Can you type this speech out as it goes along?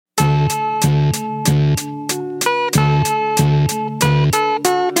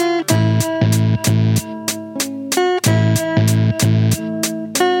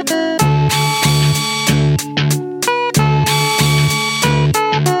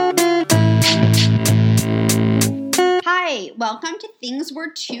welcome to Things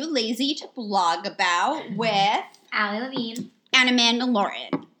We're Too Lazy to Blog About with Allie Levine and Amanda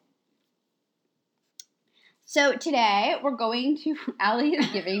Lauren. So today we're going to, Allie is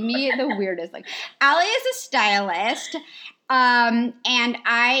giving me the weirdest, Allie is a stylist, and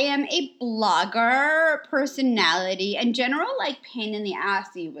I am a blogger, personality, and general, pain in the ass,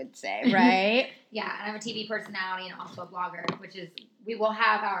 you would say, right? Yeah, and I'm a TV personality and also a blogger, which is, we will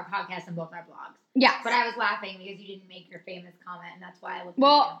have our podcast and both our blogs. Yes. But I was laughing because you didn't make your famous comment, and that's why I looked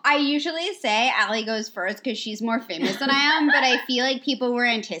Well, at you. I usually say Allie goes first because she's more famous than I am, but I feel like people were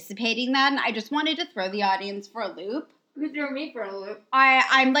anticipating that, and I just wanted to throw the audience for a loop. You threw me for a loop.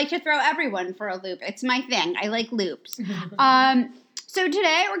 I like to throw everyone for a loop. It's my thing. I like loops. So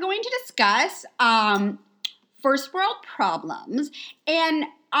today we're going to discuss first world problems, and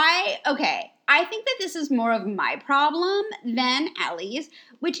I think that this is more of my problem than Allie's,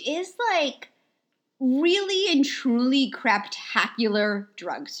 which is really and truly craptacular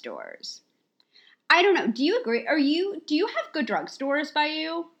drugstores. I don't know. Do you agree? Do you have good drugstores by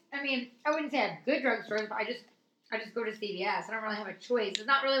you? I mean, I wouldn't say I have good drugstores, but I just go to CVS. I don't really have a choice. There's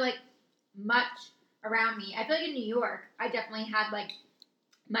not really much around me. I feel like in New York, I definitely had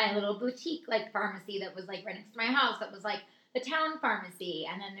my little boutique pharmacy that was right next to my house. That was the town pharmacy,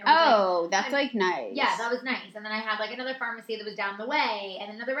 and then there was that's nice. Yeah, that was nice. And then I had another pharmacy that was down the way,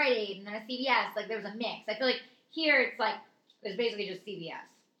 and another Rite Aid, and then a CVS. There was a mix. I feel like here it's basically just CVS.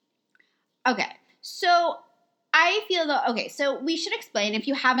 Okay, so I feel so we should explain if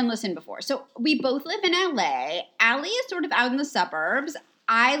you haven't listened before. So we both live in LA. Allie is sort of out in the suburbs.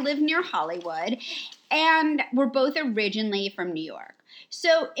 I live near Hollywood, and we're both originally from New York.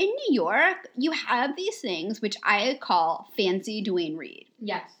 So in New York, you have these things which I call fancy Duane Reade.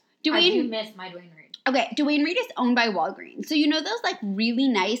 Yes. I do miss my Duane Reade. Okay, Duane Reade is owned by Walgreens. So you know those really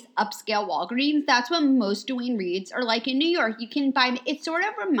nice upscale Walgreens? That's what most Duane Reades are like in New York. You can buy, it sort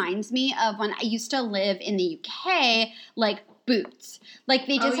of reminds me of when I used to live in the UK, Boots.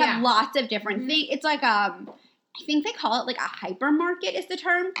 They just have lots of different things. It's I think they call it a hypermarket is the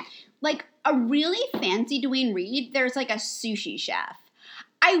term. A really fancy Duane Reade, there's a sushi chef.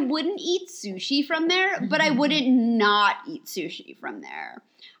 I wouldn't eat sushi from there, but I wouldn't not eat sushi from there.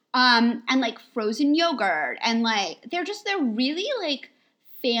 And frozen yogurt, and they're really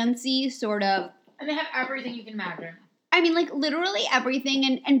fancy sort of. And they have everything you can imagine. I mean, literally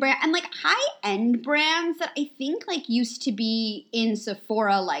everything and brand and high-end brands that I think used to be in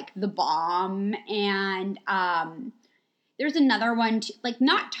Sephora, The Balm, and there's another one too,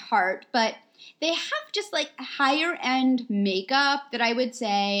 not Tarte, but they have just higher end makeup that I would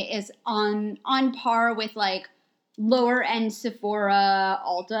say is on par with lower end Sephora,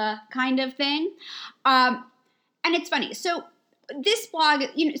 Ulta kind of thing. And it's funny. So this blog,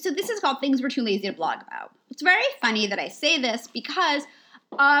 so this is called Things We're Too Lazy to Blog About. It's very funny that I say this because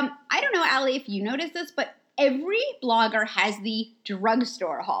I don't know, Allie, if you noticed this, but every blogger has the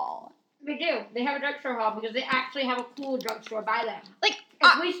drugstore haul. They do. They have a drugstore haul because they actually have a cool drugstore by them.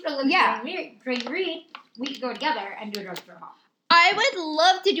 If we still live in Duane Reade, we could go together and do a drugstore haul. I would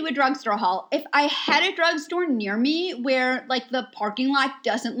love to do a drugstore haul. If I had a drugstore near me where, the parking lot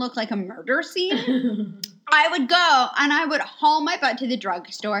doesn't look like a murder scene, I would go and I would haul my butt to the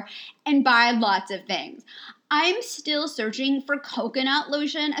drugstore and buy lots of things. I'm still searching for coconut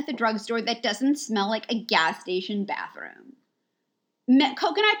lotion at the drugstore that doesn't smell like a gas station bathroom.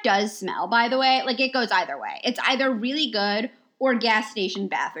 Coconut does smell, by the way. It goes either way. It's either really good or gas station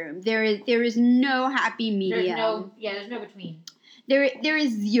bathroom. There is no happy medium. There's no between. There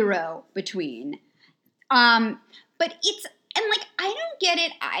is zero between. But it's, and I don't get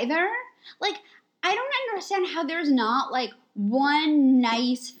it either. I don't understand how there's not one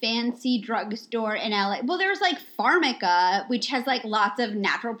nice fancy drugstore in LA. Well, there's Pharmaca, which has lots of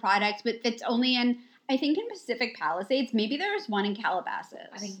natural products, but that's only in, I think, in Pacific Palisades. Maybe there's one in Calabasas.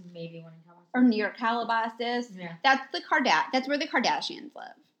 I think maybe one in Calabasas. Or near Calabasas. Yeah. That's that's where the Kardashians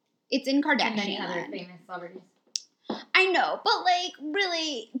live. It's in Kardashian. And many other famous celebrities. I know, but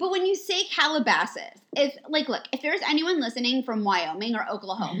really, but when you say Calabasas, if look, if there's anyone listening from Wyoming or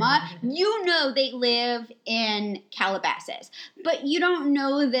Oklahoma, you know they live in Calabasas, but you don't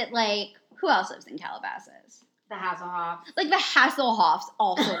know that who else lives in Calabasas? The Hasselhoffs. The Hasselhoffs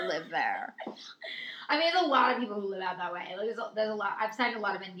also live there. I mean, there's a lot of people who live out that way. There's a lot. I've signed a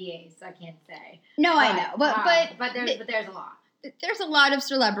lot of NDAs, so I can't say. No, I know, but there's a lot. There's a lot of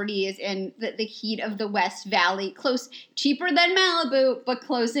celebrities in the heat of the West Valley, cheaper than Malibu, but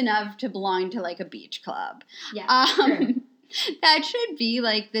close enough to belong to a beach club. Yeah, true. That should be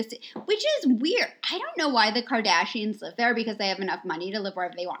this, which is weird. I don't know why the Kardashians live there because they have enough money to live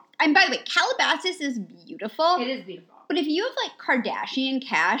wherever they want. And by the way, Calabasas is beautiful. It is beautiful. But if you have like Kardashian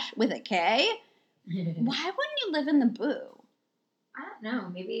cash with a K, why wouldn't you live in the Boo? I don't know.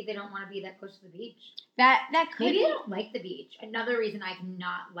 Maybe they don't want to be that close to the beach. That could Maybe be. they don't like the beach. Another reason I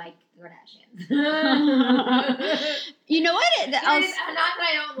cannot like the Kardashians. You know what? Not that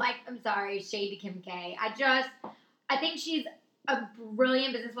I don't like. I'm sorry, shade to Kim K. I think she's a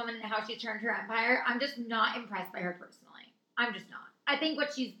brilliant businesswoman in how she's turned her empire. I'm just not impressed by her personally. I'm just not. I think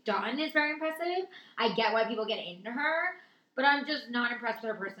what she's done is very impressive. I get why people get into her, but I'm just not impressed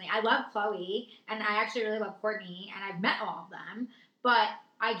with her personally. I love Khloe, and I actually really love Kourtney, and I've met all of them, but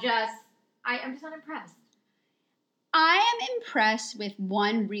I'm just not impressed. I am impressed with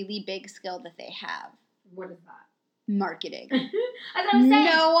one really big skill that they have. What is that? Marketing. That's what I'm saying.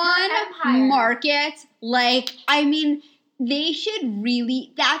 No one empire. markets they should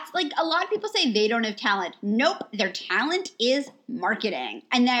really, that's like a lot of people say they don't have talent. Nope, their talent is marketing.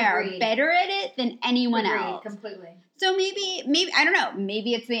 And they Agreed. are better at it than anyone Agreed, else. completely. So maybe, I don't know,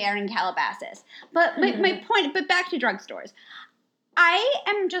 maybe it's the Erin Calabasas. But my point, but back to drugstores.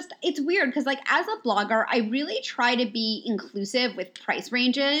 It's weird because like as a blogger, I really try to be inclusive with price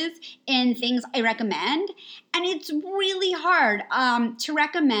ranges and things I recommend. And it's really hard to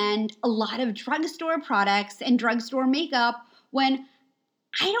recommend a lot of drugstore products and drugstore makeup when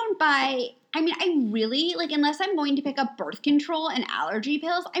I really, like, unless I'm going to pick up birth control and allergy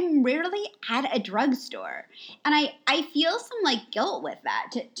pills, I'm rarely at a drugstore. And I feel some, like, guilt with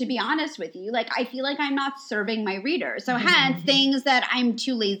that, to be honest with you. Like, I feel like I'm not serving my readers. So hence, things that I'm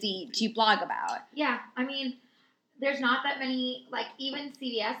too lazy to blog about. Yeah, I mean, there's not that many, like, even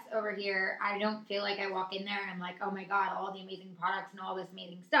CVS over here, I don't feel like I walk in there and I'm like, oh my God, all the amazing products and all this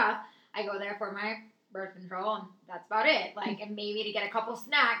amazing stuff. I go there for my birth control, and that's about it. Like, and maybe to get a couple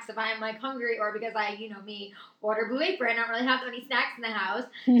snacks if I'm like hungry, or because I, order Blue Apron. I don't really have any snacks in the house.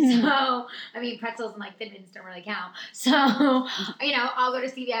 So, I mean, pretzels and like Thin Mints don't really count. So, I'll go to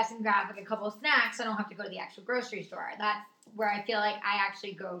CVS and grab like a couple of snacks. I don't have to go to the actual grocery store. That's where I feel like I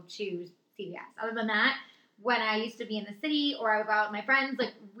actually go to CVS. Other than that, when I used to be in the city or I would go out with my friends,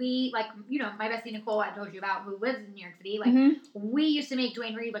 like my bestie Nicole I told you about, who lives in New York City, like we used to make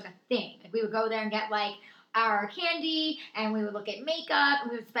Duane Reade like a thing. Like we would go there and get like our candy and we would look at makeup and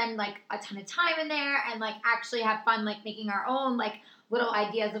we would spend like a ton of time in there and like actually have fun like making our own like little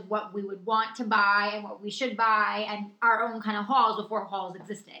ideas of what we would want to buy and what we should buy and our own kind of hauls before hauls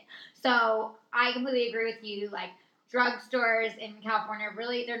existed. So I completely agree with you, like drugstores in California,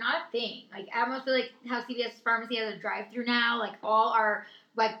 really, they're not a thing. Like, I almost feel like how CVS Pharmacy has a drive-through now. Like, all our,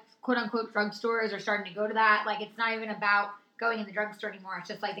 like, quote-unquote drugstores are starting to go to that. Like, it's not even about going in the drugstore anymore. It's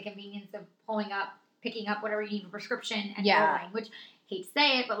just, like, the convenience of picking up whatever you need for prescription and going, which, hate to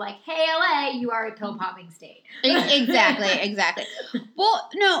say it, but, like, hey, LA, you are a pill-popping state. Exactly. Well,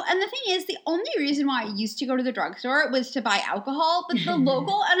 no, and the thing is, the only reason why I used to go to the drugstore was to buy alcohol, but the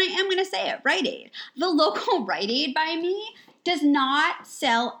local, and I am going to say it, Rite Aid, the local Rite Aid by me does not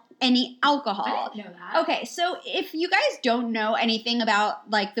sell any alcohol. I didn't know that. Okay, so if you guys don't know anything about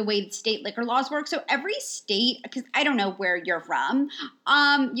like the way state liquor laws work, so every state, because I don't know where you're from,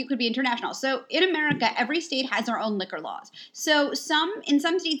 you could be international. So in America, every state has their own liquor laws. So in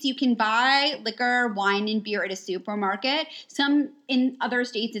some states you can buy liquor, wine, and beer at a supermarket. In other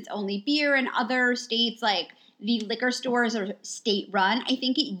states it's only beer. In other states, like the liquor stores are state run. I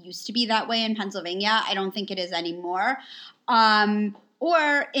think it used to be that way in Pennsylvania. I don't think it is anymore.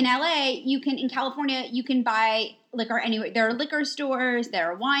 Or in LA, in California, you can buy liquor anywhere. There are liquor stores,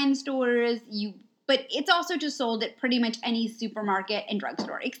 there are wine stores, but it's also just sold at pretty much any supermarket and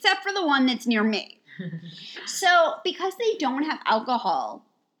drugstore, except for the one that's near me. So because they don't have alcohol,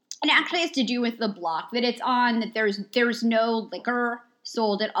 it actually has to do with the block that it's on, that there's no liquor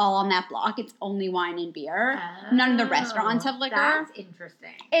sold at all on that block. It's only wine and beer. None of the restaurants have liquor. That's interesting.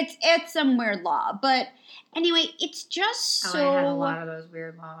 It's some weird law. But anyway, it's just so... I had a lot of those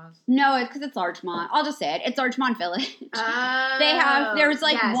weird laws. No, it's because it's Larchmont. I'll just say it. It's Larchmont Village. Oh. There's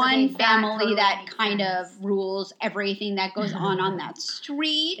like one family totally that makes kind sense. of rules everything that goes on that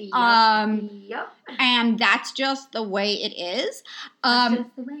street. Yep. And that's just the way it is. That's just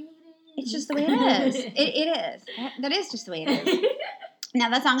the way it is. It's just the way it is. It is. That is just the way it is. Now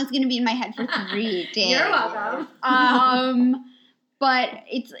that song is going to be in my head for 3 days. You're welcome. But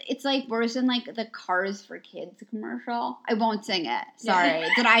it's like worse than like the Cars for Kids commercial. I won't sing it. Sorry.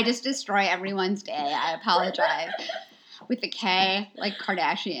 Did I just destroy everyone's day? I apologize. With the K, like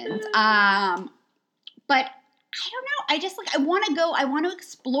Kardashians. But I don't know. I just I want to go. I want to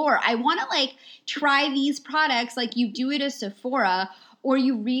explore. I want to like try these products like you do at a Sephora or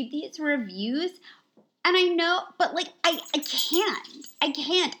you read these reviews. And I know, but like I can't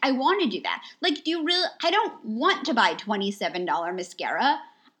can't. I want to do that. Like, I don't want to buy $27 mascara.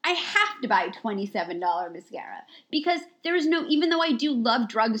 I have to buy $27 mascara because there's no, even though I do love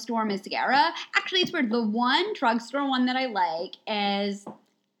drugstore mascara, actually it's weird. The one drugstore one that I like is,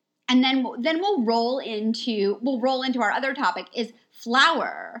 and then we'll roll into our other topic is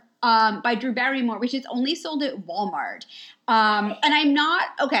Flower by Drew Barrymore, which is only sold at Walmart. And I'm not,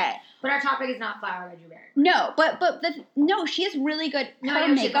 okay. But our topic is not Flower by Drew Barrymore. No, but she is really good. Her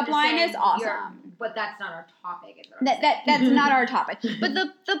makeup line is awesome. But that's not our topic. That's not our topic. But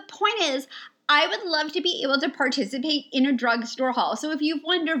the point is, I would love to be able to participate in a drugstore haul. So if you've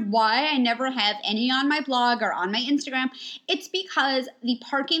wondered why I never have any on my blog or on my Instagram, it's because the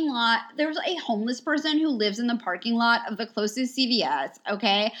parking lot, there's a homeless person who lives in the parking lot of the closest CVS,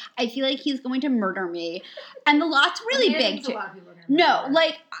 okay? I feel like he's going to murder me. And the lot's really big too. No,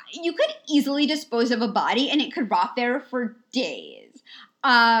 like you could easily dispose of a body and it could rot there for days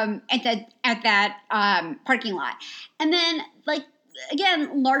at that parking lot. And then like,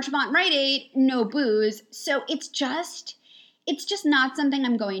 again, Larchmont Rite Aid, no booze. So it's just not something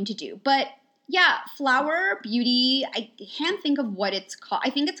I'm going to do. But yeah, Flower Beauty, I can't think of what it's called. I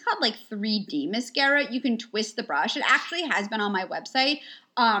think it's called like 3D mascara. You can twist the brush. It actually has been on my website.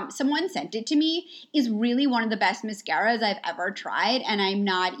 Someone sent it to me. Is really one of the best mascaras I've ever tried. And I'm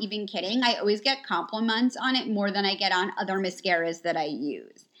not even kidding. I always get compliments on it more than I get on other mascaras that I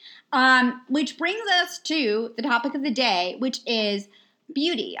use. Which brings us to the topic of the day, which is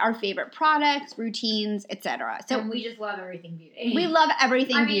beauty, our favorite products, routines, etc. So and we just love everything beauty. We love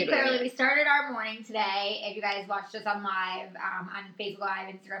everything beauty. Clearly, we started our morning today. If you guys watched us on live, on Facebook Live,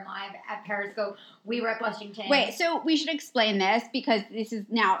 Instagram Live, at Periscope, we were at Blushington. Wait, so we should explain this because this is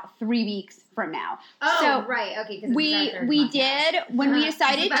now 3 weeks from now. Oh, so right. Okay. We did, when we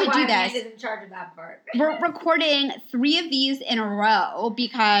decided to do this, is in charge of that part. We're recording 3 of these in a row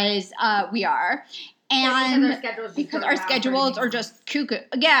because we are. And because our schedules are just cuckoo.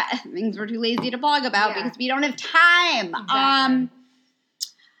 Yeah, things we're too lazy to blog about because we don't have time. Exactly.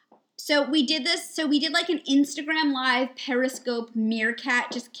 So we did this. So we did like an Instagram Live, Periscope,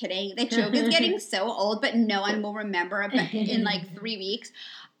 Meerkat. Just kidding. The joke is getting so old, but no one will remember it in like 3 weeks.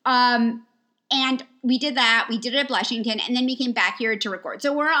 And we did that. We did it at Blushington, and then we came back here to record.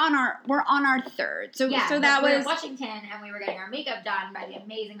 So we're on our third. So that was Blushington, and we were getting our makeup done by the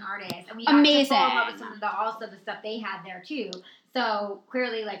amazing artists, and we amazing. Fall in love with some of the stuff they had there too. So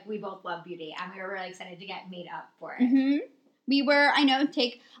clearly, like we both love beauty, and we were really excited to get made up for it. Mm-hmm. We were,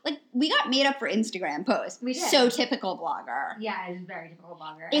 we got made up for Instagram posts. We did. So typical blogger. Yeah, it's very typical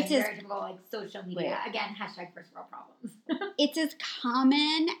blogger. It's very typical, like, social media. Wait. Again, # first world problems. It's as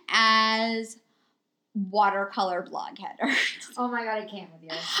common as watercolor blog headers. Oh my god, I can't with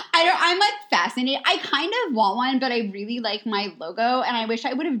you. I'm like fascinated. I kind of want one, but I really like my logo, and I wish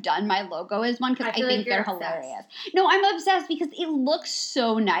I would have done my logo as one because I think they're hilarious. No, I'm obsessed because it looks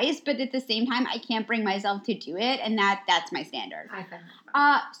so nice, but at the same time, I can't bring myself to do it, and that's my standard. I find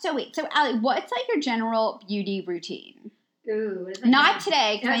that fun. So Allie, what's like your general beauty routine? Ooh, not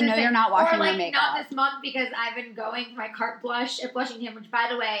today, because I know you're not watching my makeup. Not this month, because I've been going for my carte blush at Blushington, which, by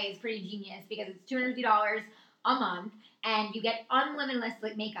the way, is pretty genius, because it's $250 a month, and you get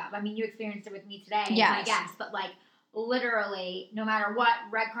unlimited makeup. I mean, you experienced it with me today, I guess, but, like, literally, no matter what,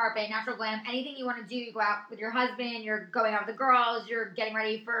 red carpet, natural glam, anything you want to do, you go out with your husband, you're going out with the girls, you're getting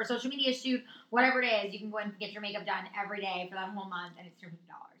ready for a social media shoot, whatever it is, you can go and get your makeup done every day for that whole month, and it's $250.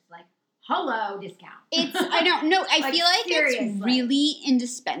 Like, hello, discount. I don't know. I feel like seriously. It's really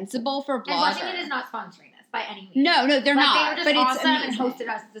indispensable for bloggers. And Blushington is not sponsoring this by any means. No, they're not. They were just awesome and hosted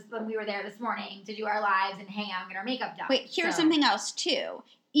us when we were there this morning to do our lives and hang out and get our makeup done. Wait, here's something else too.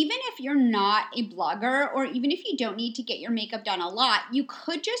 Even if you're not a blogger, or even if you don't need to get your makeup done a lot, you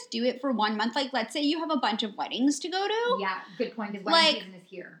could just do it for 1 month. Like, let's say you have a bunch of weddings to go to. Yeah, good point, because wedding season is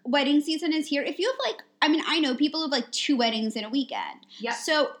here. Wedding season is here. If you have I know people have 2 weddings in a weekend. Yep.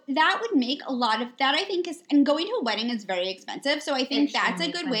 So that would make a lot of that, I think, and going to a wedding is very expensive. So I think that's a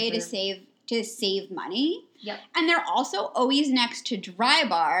good way to save money. Yep. And they're also always next to Dry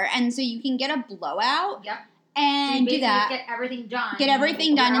Bar, and so you can get a blowout. Yep. And so do that. Get everything done. Get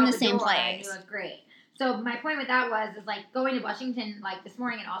everything done in the same place. It was great. So my point with that was going to Blushington this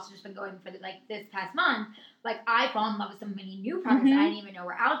morning, and also just been going for this past month. I fall in love with so many new products that I didn't even know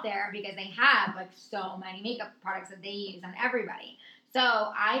were out there, because they have so many makeup products that they use on everybody. So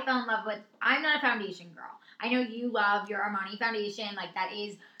I fell in love with. I'm not a foundation girl. I know you love your Armani foundation. That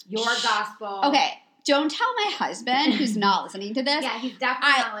is your gospel. Okay. don't tell my husband who's not listening to this. Yeah, he's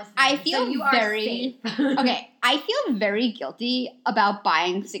definitely not listening. I feel so you very are safe. okay. I feel very guilty about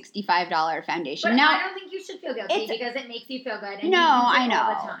buying $65 foundation. But Now, I don't think you should feel guilty because it makes you feel good. And no, you use it I know.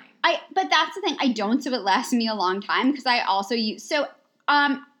 all the time. But that's the thing. I don't, so it lasts me a long time because I also use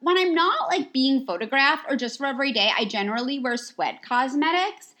when I'm not like being photographed or just for every day, I generally wear Sweat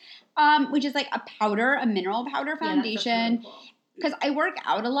Cosmetics, which is like a mineral powder foundation. Really cool. Because I work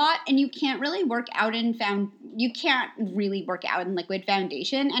out a lot, and you can't really work out in liquid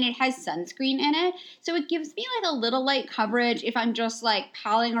foundation, and it has sunscreen in it, so it gives me like a little light coverage if I'm just like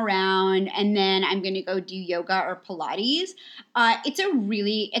palling around, and then I'm going to go do yoga or Pilates. It's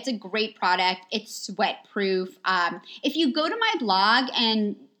a great product. It's sweat proof. If you go to my blog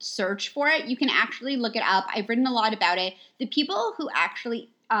and search for it, you can actually look it up. I've written a lot about it. The people who actually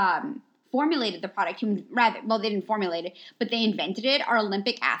formulated the product, they didn't formulate it, but they invented it, are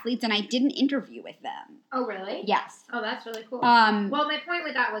Olympic athletes, and I did an interview with them. Oh, really? Yes. Oh, that's really cool. Well, my point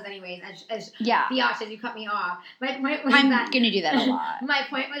with that was, anyways, as you cut me off. My point was I'm going to do that a lot. My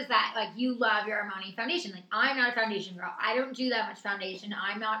point was that, like, you love your Armani foundation. Like, I'm not a foundation girl. I don't do that much foundation.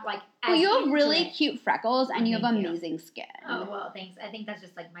 I'm not, like, well, you have really cute freckles, and you have amazing skin. Oh, well, thanks. I think that's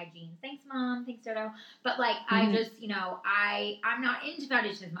just, like, my genes. Thanks, Mom. Thanks, Dodo. But, like, I just, I'm not into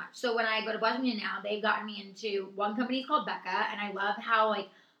foundation as much. So when I go to Blushington now, they've gotten me into one company called Becca, and I love how, like,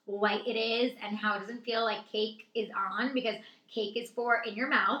 light it is and how it doesn't feel like cake is on, because cake is for in your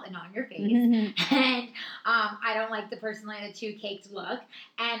mouth and not on your face. And I don't like the personally the too caked look,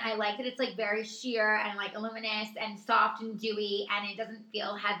 and I like that it's like very sheer and like luminous and soft and dewy, and it doesn't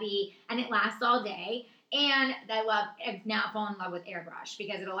feel heavy, and it lasts all day. And I've now fallen in love with Airbrush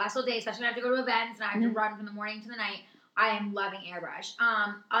because it'll last all day, especially when I have to go to events and I have to run from the morning to the night. I am loving Airbrush.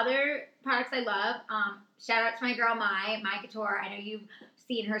 Other products I love, shout out to my girl Mai Couture. I know you've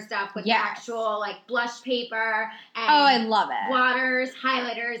seen her stuff with the actual like blush paper and I love it. Waters,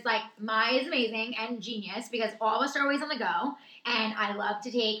 highlighters. Like, Mai is amazing and genius because all of us are always on the go. And I love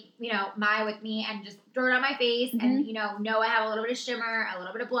to take, Mai with me and just throw it on my face and, know I have a little bit of shimmer, a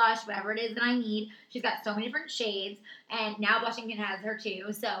little bit of blush, whatever it is that I need. She's got so many different shades, and now Blushington has her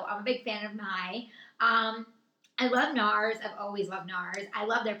too. So I'm a big fan of Mai. I love NARS. I've always loved NARS. I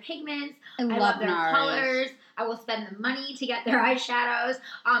love their pigments. I love their NARS. Colors. I will spend the money to get their eyeshadows.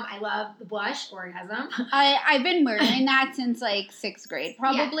 I love the blush, Orgasm. I've been wearing that since like 6th grade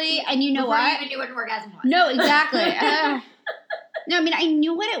probably. Yeah. And you know Before what? You even knew what an orgasm was. No, exactly. No, I mean, I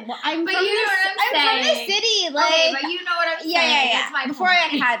knew what it was. I'm from the city. Like, okay, but you know what I'm saying. Yeah. That's my Before point.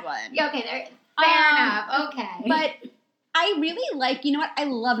 I had one. Yeah, okay, fair enough. Okay. But I really like, I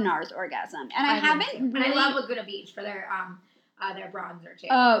love NARS Orgasm. And I haven't really... And I love Laguna Beach for their bronzer, too.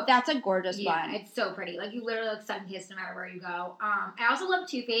 Oh, that's a gorgeous one. Yeah, it's so pretty. Like, you literally look sun-kissed no matter where you go. I also love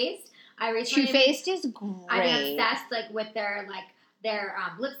Too Faced. Too Faced is great. I've been obsessed, like, with their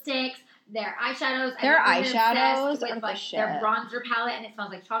lipsticks, their eyeshadows. Their eyeshadows with, are like, the shit. Their bronzer palette, and it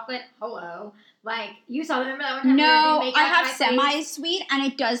smells like chocolate. Hello. Like, you saw them, remember that one time? No, I have semi-sweet, and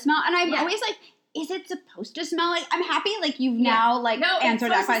it does smell, and I'm always like, is it supposed to smell like? I'm happy, like, you've now, like,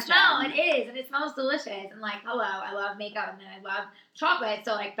 answered that question. It is, and it smells delicious, and, like, hello, I love makeup, and then I love chocolate,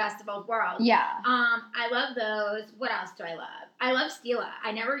 so, like, best of both worlds. Yeah. I love those. What else do I love? I love Stila.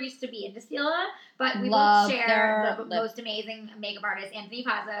 I never used to be into Stila, but we love both share the most amazing makeup artist, Anthony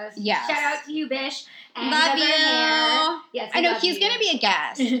Pazos. Yes. Shout out to you, Bish. And love you. Yes, I know he's going to be a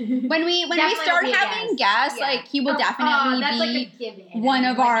guest. When we start having guests, like, he will definitely that's be like a given. one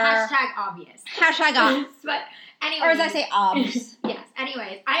of our... Hashtag obvious. Hashtag obvious. But anyways. Or as I say, obs. Yes.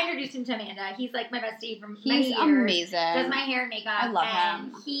 Anyways, I introduced him to Amanda. He's like my bestie from many years. He's amazing. Does my hair and makeup. I love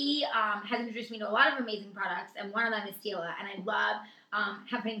him. And he has introduced me to a lot of amazing products, and one of them is Stila. And I love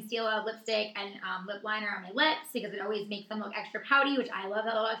having Stila lipstick and lip liner on my lips because it always makes them look extra pouty, which I love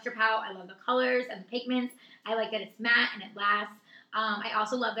that little extra pout. I love the colors and the pigments. I like that it's matte and it lasts. I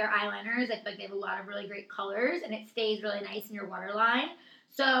also love their eyeliners. I feel like they have a lot of really great colors, and it stays really nice in your waterline.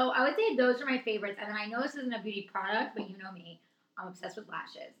 So I would say those are my favorites. And then I know this isn't a beauty product, but you know me. I'm obsessed with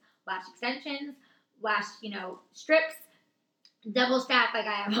lashes. Lash extensions, lash, strips, double stack like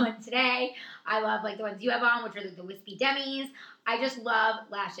I have on today. I love like the ones you have on, which are like the wispy demis. I just love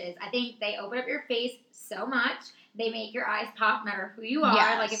lashes. I think they open up your face so much. They make your eyes pop no matter who you are.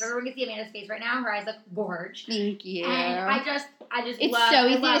 Yes. Like if everyone can see Amanda's face right now, her eyes look gorge. Thank you. And I just it's love so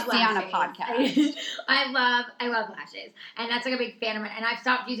easy to lashes. see on a podcast. I love lashes. And that's like a big fan of it. And I've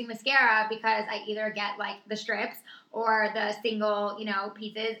stopped using mascara because I either get like the strips or the single,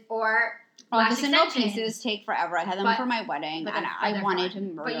 pieces or the single extensions. pieces take forever. I had them for my wedding, and I wanted to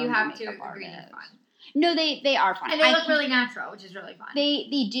murder. But you have to agree they're fun. No, they are fun. And they look really natural, which is really fun.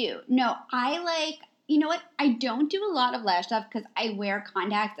 They do. No, I you know what? I don't do a lot of lash stuff because I wear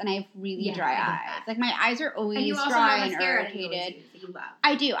contacts and I have really dry eyes. Like, my eyes are always And you also dry have and mascara that you always irritated. use that you love.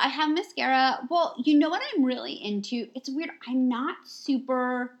 I do. I have mascara. Well, you know what I'm really into? It's weird. I'm not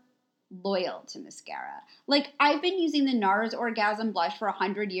super loyal to mascara. Like, I've been using the NARS Orgasm blush for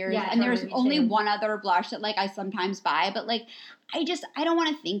 100 years, Yeah, and totally, there's me only too. one other blush that, like, I sometimes buy, but, like, I don't want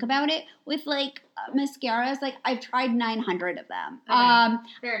to think about it. With, like, mascaras, like, I've tried 900 of them. Okay.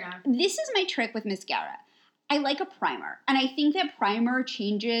 Fair enough. This is my trick with mascara. I like a primer, and I think that primer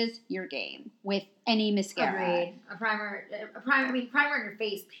changes your game with any mascara. Agreed. A primer. I mean, primer on your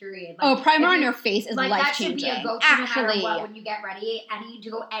face. Period. Primer on your face is like life that should changing. be a go-to no matter what when you get ready. And you need to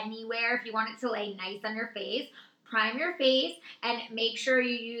go anywhere if you want it to lay nice on your face. Prime your face and make sure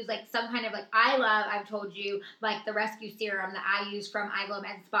you use like some kind of like I've told you like the rescue serum that I use from I Glow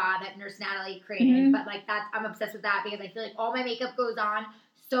Med Spa that Nurse Natalie created. Mm-hmm. But like I'm obsessed with that because I feel like all my makeup goes on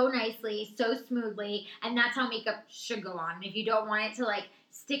so nicely, so smoothly, and that's how makeup should go on. And if you don't want it to like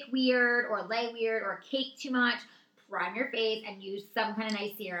stick weird or lay weird or cake too much, prime your face and use some kind of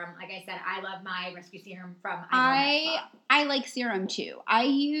nice serum. Like I said, I love my rescue serum from I like serum too.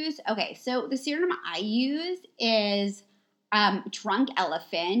 So the serum I use is Drunk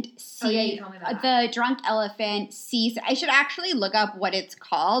Elephant. You told me about the Drunk Elephant C. I should actually look up what it's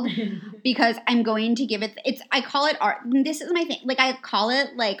called because I'm going to give it. I call it this is my thing. Like, I call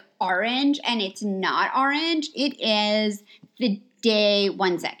it like orange, and it's not orange. It is the Day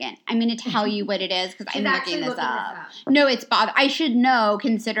 1 second. I'm going to tell you what it is because I'm looking this up. No, it's Bob. I should know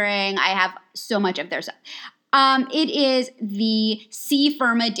considering I have so much of their stuff. It is the C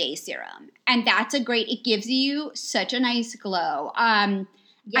Firma Day Serum, and that's it gives you such a nice glow. I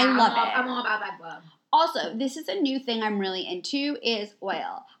love it. I'm all about that glow. Also, this is a new thing I'm really into is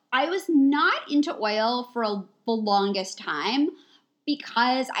oil. I was not into oil for the longest time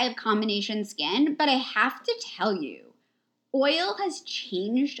because I have combination skin, but I have to tell you, oil has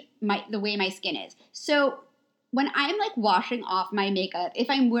changed the way my skin is. So when I'm like washing off my makeup, if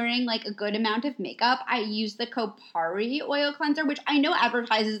I'm wearing like a good amount of makeup, I use the Kopari oil cleanser, which I know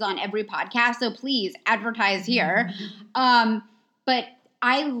advertises on every podcast, so please advertise here. But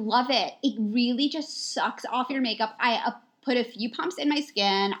I love it. It really just sucks off your makeup. I put a few pumps in my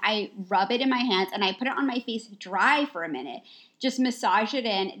skin, I rub it in my hands, and I put it on my face dry for a minute. Just massage it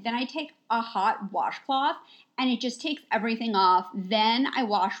in. Then I take a hot washcloth, and it just takes everything off. Then I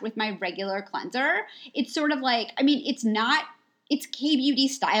wash with my regular cleanser. It's sort of like, it's K-Beauty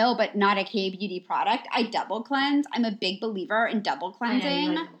style, but not a K-Beauty product. I double cleanse. I'm a big believer in double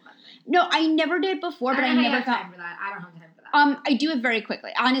cleansing. No, I never did before, but I never have time for that. I don't have time for that. I do it very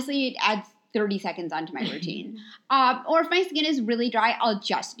quickly. Honestly, it adds 30 seconds onto my routine. Or if my skin is really dry, I'll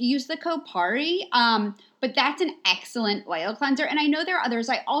just use the Kopari. But that's an excellent oil cleanser. And I know there are others.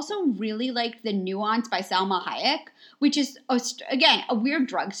 I also really like the Nuance by Salma Hayek, which is, again, a weird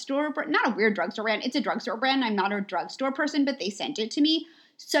drugstore, not a weird drugstore brand. It's a drugstore brand. I'm not a drugstore person, but they sent it to me.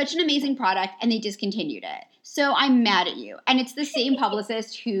 Such an amazing product, and they discontinued it. So I'm mad at you. And it's the same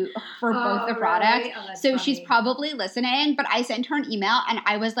publicist for both the products. Really? Oh, so funny. She's probably listening, but I sent her an email, and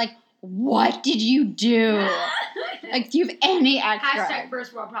I was like, what did you do? Like, do you have any extra? Hashtag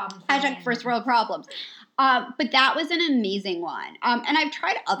first world problems. Hashtag first world problems. But that was an amazing one. And I've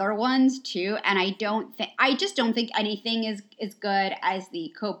tried other ones too, and I just don't think anything is as good as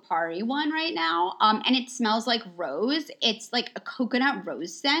the Kopari one right now. And it smells like rose. It's like a coconut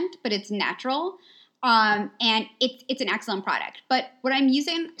rose scent, but it's natural. And it's an excellent product. But what I'm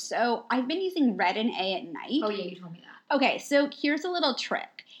using, so I've been using Red and A at night. Oh yeah, you told me that. Okay, so here's a little trick.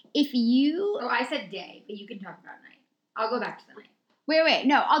 I said day, but you can talk about night. I'll go back to the night. Wait.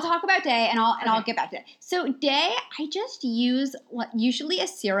 No, I'll talk about day, and I'll get back to it. So day, I just use usually a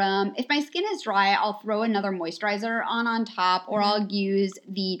serum. If my skin is dry, I'll throw another moisturizer on top, or I'll use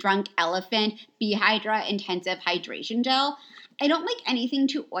the Drunk Elephant Behydra Intensive Hydration Gel. I don't like anything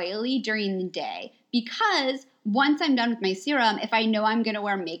too oily during the day because once I'm done with my serum, if I know I'm going to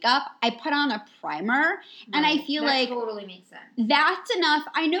wear makeup, I put on a primer, and I feel that like totally makes sense. That's enough.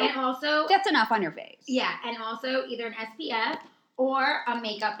 I know, and also that's enough on your face. Yeah, and also either an SPF or a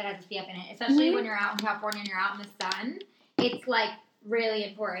makeup that has SPF in it, especially when you're out in California and you're out in the sun. It's like really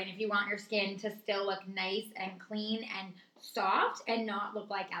important if you want your skin to still look nice and clean and soft and not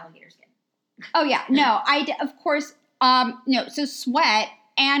look like alligator skin. Oh yeah, no, of course. No, so Sweat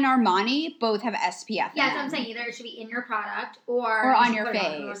and Armani both have SPF. Yeah, that's what I'm saying. Either it should be in your product or on your face. Or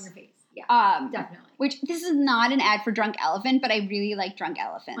on your face. Yeah, definitely. Which this is not an ad for Drunk Elephant, but I really like Drunk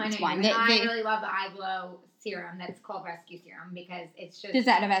Elephant's one. I really love the Eye Glow serum that's called Rescue Serum because it's just. Does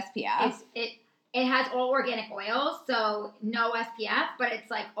that have SPF? It has all organic oils, so no SPF, but it's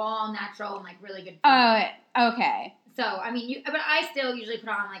like all natural and like really good. Oh, okay. So I mean, but I still usually put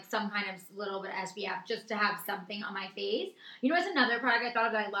on like some kind of little bit of SPF just to have something on my face. You know, what's another product I thought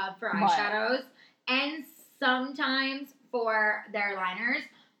of that I love for eyeshadows and sometimes for their liners?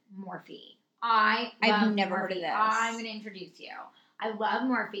 Morphe. I've never heard of Morphe. this. I'm going to introduce you. I love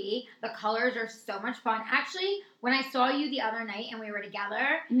Morphe. The colors are so much fun. Actually, when I saw you the other night and we were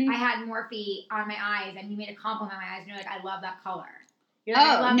together, I had Morphe on my eyes, and you made a compliment on my eyes, and you're like, I love that color. You're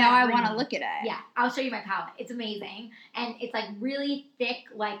like, now I want to look at it. Yeah, I'll show you my palette. It's amazing. And it's like really thick,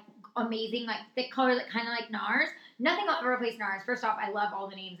 like amazing, like thick colors, like kind of like NARS. Nothing will ever replace NARS. First off, I love all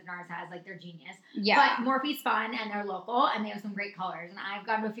the names that NARS has. Like, they're genius. Yeah. But Morphe's fun, and they're local, and they have some great colors. And I've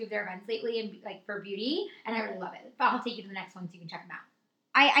gone to a few of their events lately, and like for beauty, and I really love it. But I'll take you to the next one so you can check them out.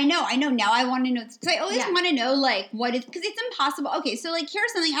 I know. Now I want to know. Because I always want to know, like, what is, because it's impossible. Okay, so, like,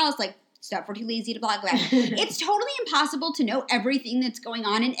 here's something else, like, stuff we're too lazy to blog about. It's totally impossible to know everything that's going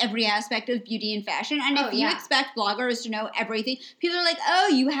on in every aspect of beauty and fashion. And if you expect bloggers to know everything, people are like, oh,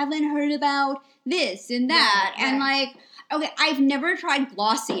 you haven't heard about this and that. Right. And, like, okay, I've never tried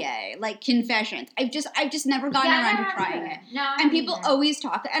Glossier, like Confessions. I've just never gotten around to trying it. No, and people always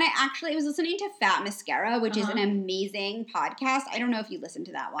talk. And I was listening to Fat Mascara, which is an amazing podcast. I don't know if you listened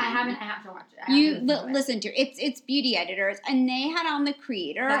to that one. I haven't. I have to watch it. You listen to it. It's beauty editors, and they had on the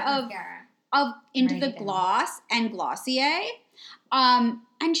creator of Into the Gloss and Glossier,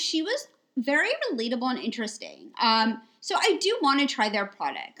 and she was very relatable and interesting. So I do want to try their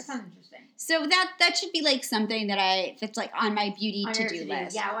products. That sounds interesting. So that should be like something that's like on my beauty to-do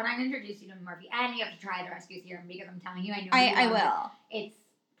list. Yeah, when I introduce you to Morphe, and you have to try the Rescue Serum because I'm telling you, I know I will. It's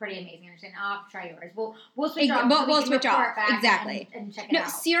pretty amazing. Understand? I'll have to try yours. We'll switch off. We'll switch off. Exactly. And check it out. No,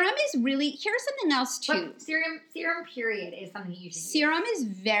 serum is really. Here's something else too. But serum period is something you should. Serum is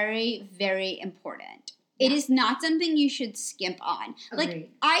very, very important. It is not something you should skimp on. Agreed. Like,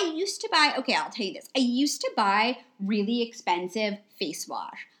 I used to buy, okay, I'll tell you this. I used to buy really expensive face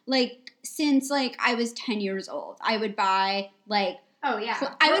wash. Like, since, like, I was 10 years old. I would buy, like... Oh, yeah.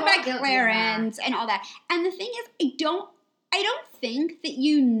 I would buy Clarins and all that. And the thing is, I don't think that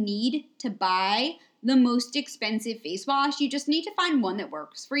you need to buy the most expensive face wash. You just need to find one that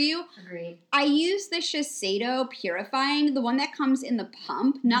works for you. Agreed. I use the Shiseido Purifying, the one that comes in the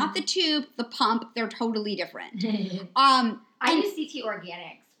pump, not the tube, the pump. They're totally different. I use CT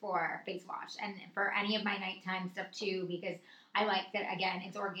Organics for face wash and for any of my nighttime stuff too, because I like that, again,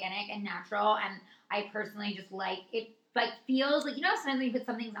 it's organic and natural, and I personally just like it. Like, feels like, you know, sometimes when you put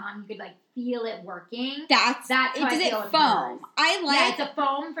some things on, you could like feel it working. That's how I feel with foam. I like. Yeah, it's a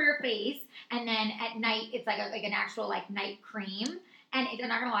foam for your face, and then at night it's like an actual like night cream. And I'm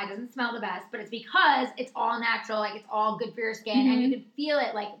not gonna lie, it doesn't smell the best, but it's because it's all natural, like it's all good for your skin, and you can feel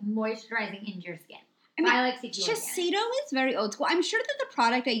it like moisturizing into your skin. I mean, I like CT Organics. Shiseido is very old school. I'm sure that the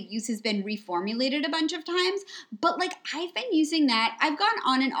product I use has been reformulated a bunch of times, but like I've been using that. I've gone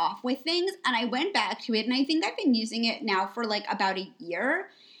on and off with things, and I went back to it, and I think I've been using it now for like about a year.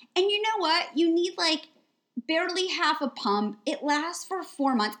 And you know what? You need like barely half a pump. It lasts for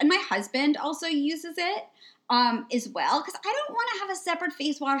 4 months, and my husband also uses it. As well, because I don't want to have a separate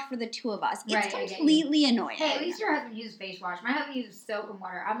face wash for the two of us. It's completely annoying. Hey, at least your husband uses face wash. My husband uses soap and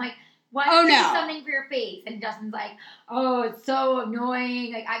water. I'm like, why don't you do something for your face? And Dustin's like, oh, it's so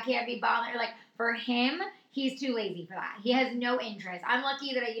annoying. Like, I can't be bothered. Like, for him, he's too lazy for that. He has no interest. I'm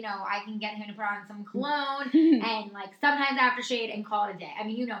lucky that, I can get him to put on some cologne and, like, sometimes aftershave and call it a day. I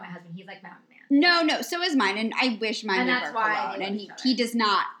mean, you know my husband. He's like mountain man. No, so is mine, and I wish mine would work cologne, and he does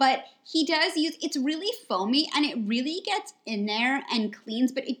not. But he does use, it's really foamy, and it really gets in there and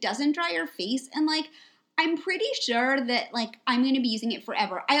cleans, but it doesn't dry your face, and, like, I'm pretty sure that, like, I'm going to be using it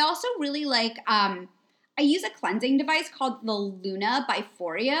forever. I also really like, I use a cleansing device called the Luna by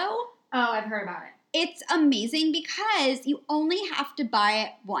Foreo. Oh, I've heard about it. It's amazing because you only have to buy it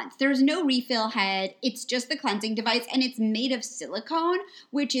once. There's no refill head. It's just the cleansing device, and it's made of silicone,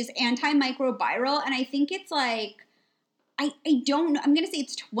 which is antimicrobial, and I think it's like, I don't know, I'm going to say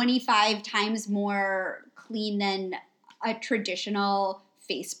it's 25 times more clean than a traditional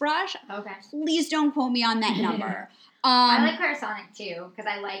face brush. Okay. Please don't quote me on that number. I like Clarisonic too,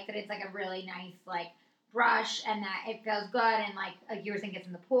 because I like that it's like a really nice like brush, and that it feels good, and like you were saying, gets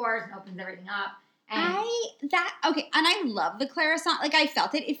in the pores and opens everything up. And and I love the Clarisonic. Like, I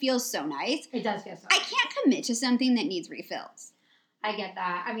felt it. It feels so nice. It does feel so nice. I can't commit to something that needs refills. I get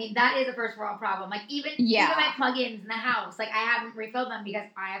that. I mean, that is a first world problem. Like, even my plugins in the house, like, I haven't refilled them because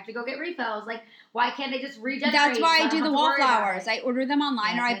I have to go get refills. Like, why can't they just regenerate? That's why I do the wallflowers. I order them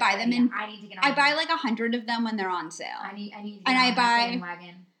online, or I buy them I need to get on I buy like 100 of them when they're on sale. I need to get and on I buy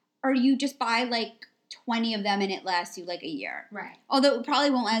bandwagon. or you just buy like 20 of them and it lasts you like a year. Right. Although it probably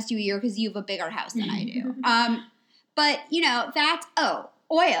won't last you a year because you have a bigger house than I do. But, that's,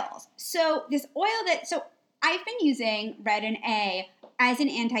 oils. So this oil so I've been using Retin A as an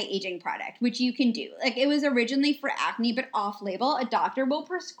anti-aging product, which you can do. Like, it was originally for acne, but off-label. A doctor will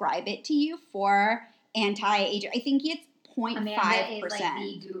prescribe it to you for anti-aging. I think it's 0.5%. Amanda is like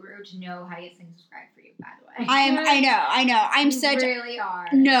the guru to know how to get things prescribed for you, by the way. I know. You really are.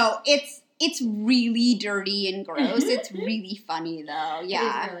 No, it's really dirty and gross. It's really funny though.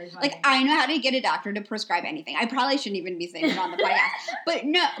 Yeah. It is really funny. Like, I know how to get a doctor to prescribe anything. I probably shouldn't even be saying it on the podcast. But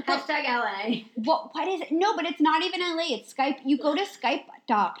no. Hashtag LA. What is it? No, but it's not even LA. It's Skype. You go to Skype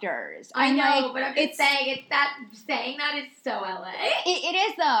doctors. I know, but I'm just saying saying that is so LA. It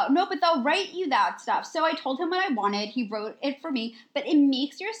is though. No, but they'll write you that stuff. So I told him what I wanted. He wrote it for me. But it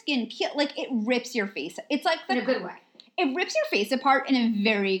makes your skin peel. Like, it rips your face. It's like in a good way. It rips your face apart in a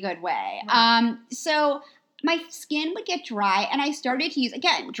very good way. Right. So my skin would get dry, and I started to use,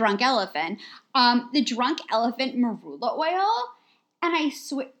 again, Drunk Elephant, the Drunk Elephant Marula oil, and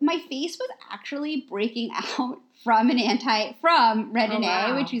my face was actually breaking out from Retin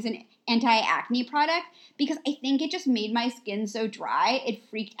A, which is an anti-acne product, because I think it just made my skin so dry, it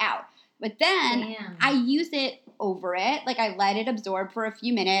freaked out. But then I use it over it, like I let it absorb for a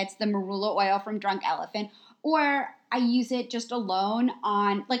few minutes, the Marula oil from Drunk Elephant, or I use it just alone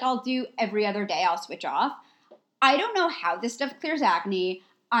on, like, I'll do every other day, I'll switch off. I don't know how this stuff clears acne.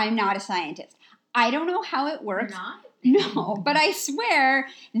 I'm not a scientist. I don't know how it works. You're not? No, but I swear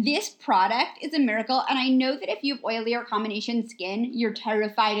this product is a miracle. And I know that if you have oily or combination skin, you're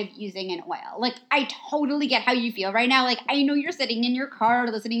terrified of using an oil. Like, I totally get how you feel right now. Like, I know you're sitting in your car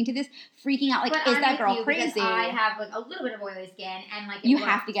listening to this, freaking out. Like, is that girl crazy? I have like a little bit of oily skin, and like you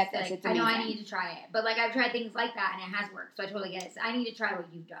have to get this. Like, it's amazing. I know I need to try it, but like I've tried things like that, and it has worked. So I totally get it. So I need to try what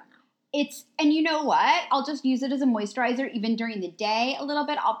you've done now. And you know what? I'll just use it as a moisturizer even during the day a little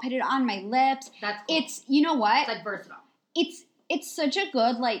bit. I'll put it on my lips. That's cool. You know what? It's like versatile. It's such a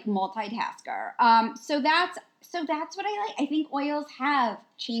good like multitasker. So that's what I like. I think oils have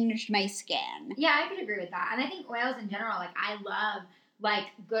changed my skin. Yeah, I could agree with that. And I think oils in general, like I love like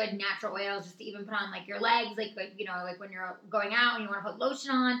good natural oils just to even put on like your legs, like like when you're going out and you want to put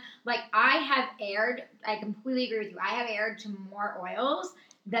lotion on. Like I completely agree with you. I have erred to more oils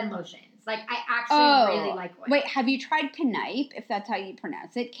than lotions. Like, I actually really like oils. Wait, have you tried Knipe, if that's how you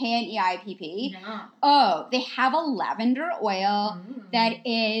pronounce it? Kneipp? No. Oh, they have a lavender oil that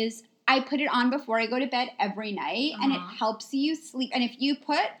is, I put it on before I go to bed every night, and it helps you sleep. And if you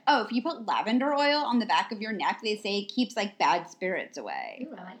put lavender oil on the back of your neck, they say it keeps, like, bad spirits away.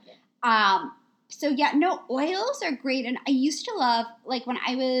 Ooh, I like it. So, yeah, no, oils are great. And I used to love, like, when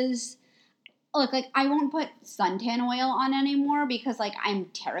I was... Look, like, I won't put suntan oil on anymore because, like, I'm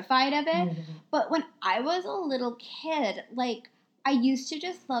terrified of it. Mm-hmm. But when I was a little kid, like, I used to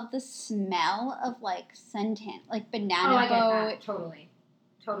just love the smell of, like, suntan, like, banana boat. I get that.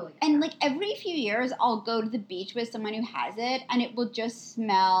 Totally. And, like, every few years, I'll go to the beach with someone who has it, and it will just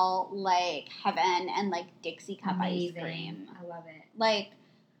smell like heaven and, like, Dixie Cup ice cream. I love it. Like,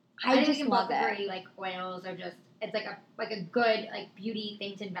 I just love it. Agree, like, oils are just... It's like a good like beauty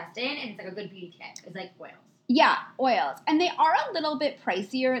thing to invest in, and it's like a good beauty tip. It's like oils. Yeah, oils, and they are a little bit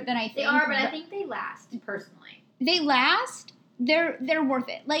pricier than I think. They are, but I think they last. Personally, they last. They're worth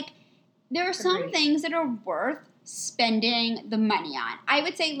it. Like, there are some things that are worth spending the money on. I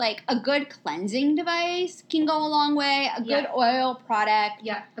would say like a good cleansing device can go a long way. A good oil product.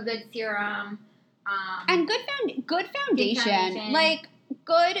 Yeah, a good serum. And good foundation. Like.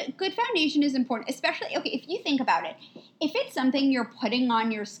 Good foundation is important, especially, okay, if you think about it, if it's something you're putting on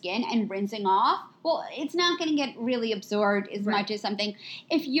your skin and rinsing off, well, it's not going to get really absorbed as much as something.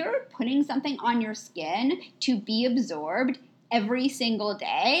 If you're putting something on your skin to be absorbed every single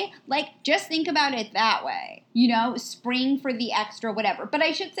day, like, just think about it that way, spring for the extra whatever. But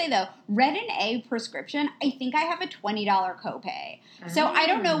I should say, though, Retin A prescription, I think I have a $20 copay. So I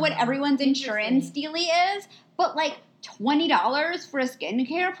don't know what everyone's insurance dealie is, but, like, $20 for a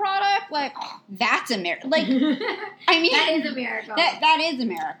skincare product? Like, that's a miracle. Like, I mean... that is a miracle. That is a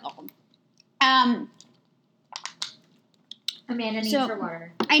miracle. Amanda needs her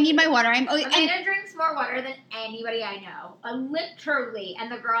water. I need my water. Amanda drinks more water than anybody I know. Literally.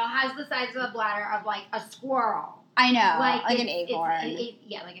 And the girl has the size of a bladder of, like, a squirrel. I know. Like an acorn.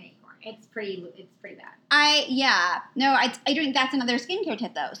 Yeah, like an acorn. It's pretty bad. I drink... That's another skincare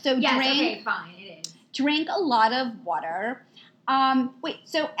tip, though. So yes, drink... okay, fine. It is. Drink a lot of water.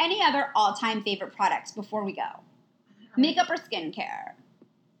 So any other all-time favorite products before we go? Makeup or skincare?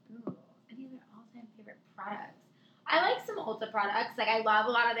 Ooh, any other all-time favorite products? I like some Ulta products. Like, I love a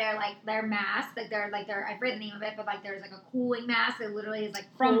lot of their masks. Like, I forget the name of it, but, like, there's, like, a cooling mask that literally is, like,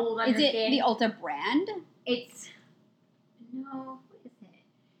 cold on your skin. Is it the Ulta brand? No, what is it?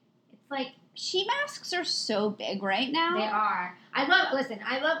 It's, like... Sheet masks are so big right now. They are. I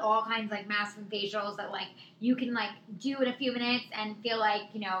love all kinds of, like, masks and facials that, like, you can, like, do in a few minutes and feel like,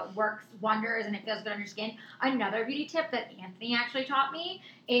 you know, it works wonders and it feels good on your skin. Another beauty tip that Anthony actually taught me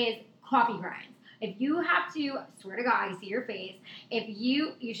is coffee grinds. If you have to, swear to God, I see your face.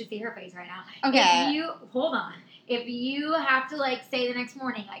 You should see her face right now. Okay. If you have to, like, say the next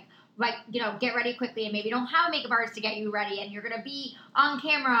morning, like, you know, get ready quickly and maybe don't have a makeup artist to get you ready and you're going to be on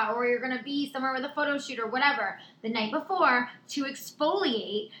camera or you're going to be somewhere with a photo shoot or whatever, the night before, to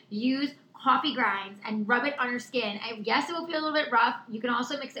exfoliate, use coffee grinds and rub it on your skin. And yes, it will feel a little bit rough. You can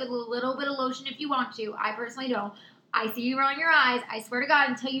also mix it with a little bit of lotion if you want to. I personally don't. I see you rolling your eyes. I swear to God,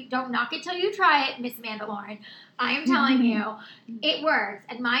 until you don't knock it till you try it, Miss Amanda Lauren. I am telling you, it works.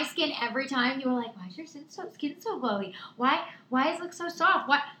 And my skin, every time you were like, why is your skin so glowy? Why does it look so soft?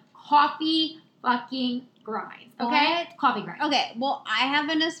 What? Coffee fucking grinds. Okay? What? Coffee grinds. Okay, well, I have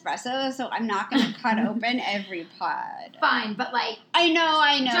an espresso, so I'm not going to cut open every pod. Fine, but like... I know.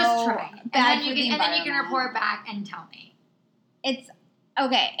 Just try. And then you can environment. report back and tell me. It's...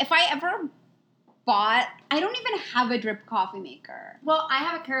 Okay, if I ever bought... I don't even have a drip coffee maker. Well, I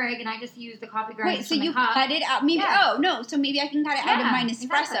have a Keurig, and I just use the coffee grinds. Wait, so you cut it out? Maybe. Yeah. Oh, no, so maybe I can cut it out of my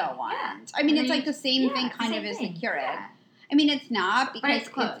Nespresso ones. Yeah. I mean, it's like the same thing kind of as the Keurig. Yeah. I mean, it's not because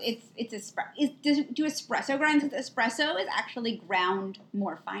it's espresso. Do espresso grinds with espresso is actually ground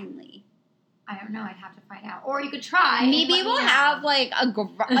more finely. I don't know. I'd have to find out. Or you could try. Maybe we'll have like an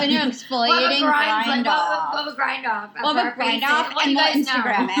exfoliating grind off. We'll have a grind off. We'll have a grind off and we'll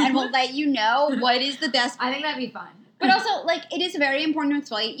Instagram it and we'll let you know what is the best. I think that'd be fun. But also, like, it is very important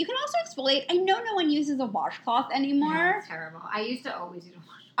to exfoliate. You can also exfoliate. I know no one uses a washcloth anymore. No, it's terrible. I used to always use a washcloth.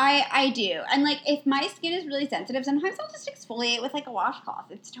 I do. And, like, if my skin is really sensitive, sometimes I'll just exfoliate with, like, a washcloth.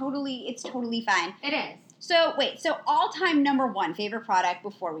 It's totally fine. It is. So, wait. So, all-time number one favorite product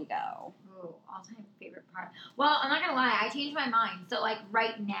before we go. Oh, all-time favorite product. Well, I'm not going to lie. I changed my mind. So, like,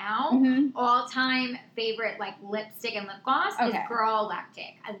 right now, all-time favorite, like, lipstick and lip gloss is Girl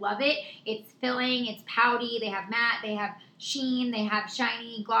Lactic. I love it. It's filling. It's pouty. They have matte. They have sheen. They have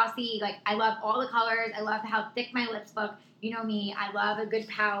shiny, glossy. Like, I love all the colors. I love how thick my lips look. You know me, I love a good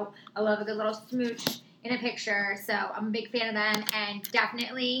pout. I love a good little smooch in a picture. So I'm a big fan of them. And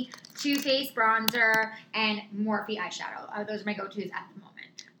definitely Too Faced bronzer and Morphe eyeshadow. Those are my go-tos at the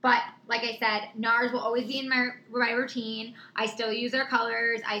moment. But like I said, NARS will always be in my routine. I still use their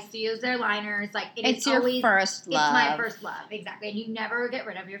colors. I still use their liners. Like it's your first love. It's my first love, exactly. And you never get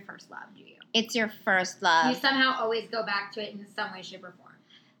rid of your first love, do you? It's your first love. You somehow always go back to it in some way, shape, or form.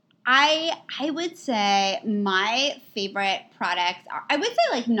 I would say my favorite products are, I would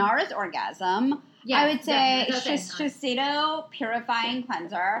say like NARS Orgasm. Yes, I would say Shiseido Purifying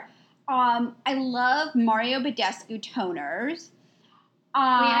Cleanser. I love Mario Badescu toners.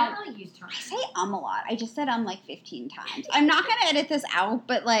 I don't really use toners. I say a lot. I just said like 15 times. I'm not going to edit this out,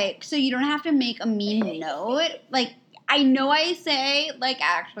 but like, so you don't have to make a mean note. Like, I know I say, like,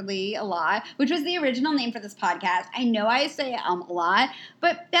 actually a lot, which was the original name for this podcast. I know I say a lot,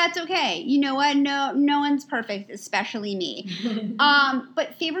 but that's okay. You know what? No one's perfect, especially me.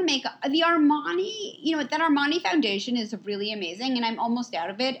 But favorite makeup, the Armani, that Armani foundation is really amazing, and I'm almost out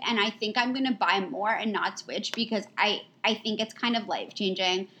of it, and I think I'm going to buy more and not switch because I think it's kind of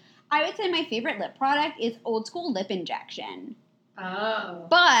life-changing. I would say my favorite lip product is Old School Lip Injection. Oh.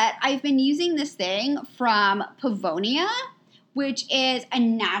 But I've been using this thing from Pavonia, which is a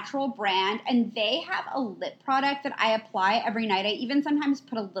natural brand, and they have a lip product that I apply every night. I even sometimes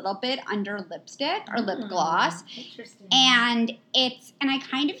put a little bit under lipstick or lip gloss. Interesting. And I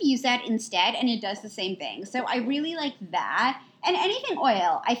kind of use that instead, and it does the same thing. So I really like that. And anything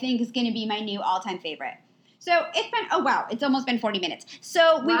oil, I think, is going to be my new all-time favorite. So it's almost been 40 minutes.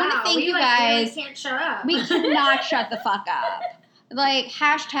 So we want to thank you guys. We can't shut up. We cannot shut the fuck up. Like,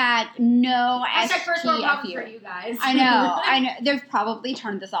 hashtag no hashtag first world problems for you guys. I know. They've probably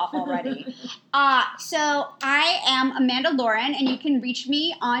turned this off already. So I am Amanda Lauren, and you can reach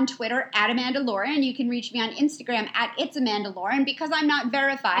me on Twitter at Amanda Lauren. You can reach me on Instagram at It's Amanda Lauren because I'm not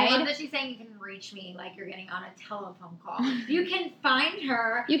verified. I love that she's saying you can reach me like you're getting on a telephone call. You can find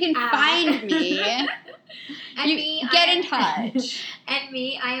her. You can find me. And me. Get in touch. And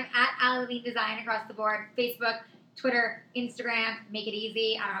me. I am at Alavine Design across the board. Facebook, Twitter, Instagram, make it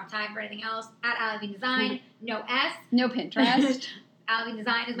easy. I don't have time for anything else. At Alavine Design, no S. No Pinterest. Alvin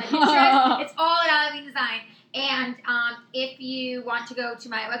Design is my Pinterest. It's all at Alvin Design. And if you want to go to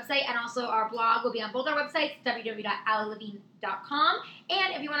my website, and also our blog will be on both our websites, www.allylevine.com.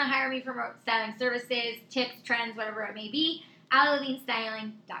 And if you want to hire me for styling services, tips, trends, whatever it may be,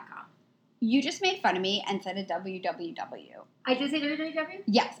 allylevinestyling.com. You just made fun of me and said a www. I did say www?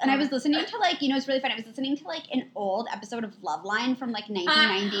 Yes, and I was listening to it's really funny. I was listening to an old episode of Loveline from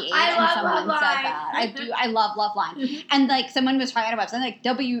 1998, and someone said that. I love Loveline, and someone was trying out a website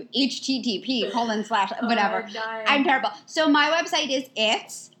WHTTP:// I'm terrible. So my website is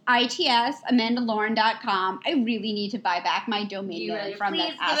ITS.AmandaLauren.com. I really need to buy back my domain name from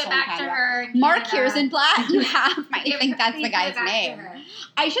that asshole in Canada. Mark Kirstenblatt, you have I think that's the guy's name.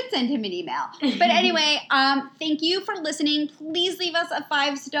 I should send him an email. But anyway, thank you for listening. Please leave us a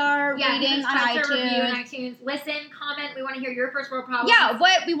 5-star rating on iTunes. Review on iTunes. Listen, comment. We want to hear your first world problems. Yeah,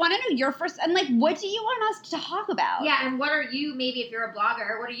 we want to know your first, and what do you want us to talk about? Yeah, and what are you, maybe if you're a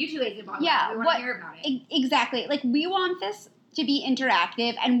blogger, what are you too lazy to blog about? We want to hear about it. Exactly. We want this to be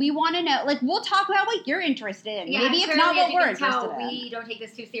interactive, and we want to know, we'll talk about what you're interested in. Yeah, maybe it's not what we're interested in. We don't take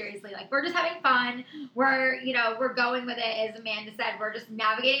this too seriously. We're just having fun. We're going with it, as Amanda said. We're just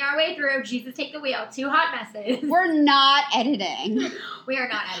navigating our way through. Jesus, take the wheel. 2 hot messes. We're not editing. We are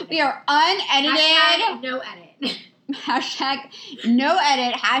not editing. We are unedited. Hashtag no edit. Hashtag no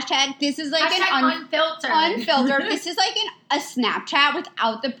edit. Hashtag this is unfiltered. Unfiltered. This is a Snapchat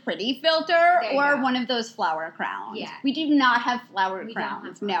without the pretty filter or one of those flower crowns. Yeah. We do not have flower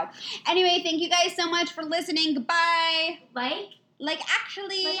crowns. No. Anyway, thank you guys so much for listening. Goodbye.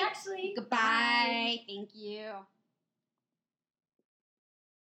 Actually. Goodbye. Thank you.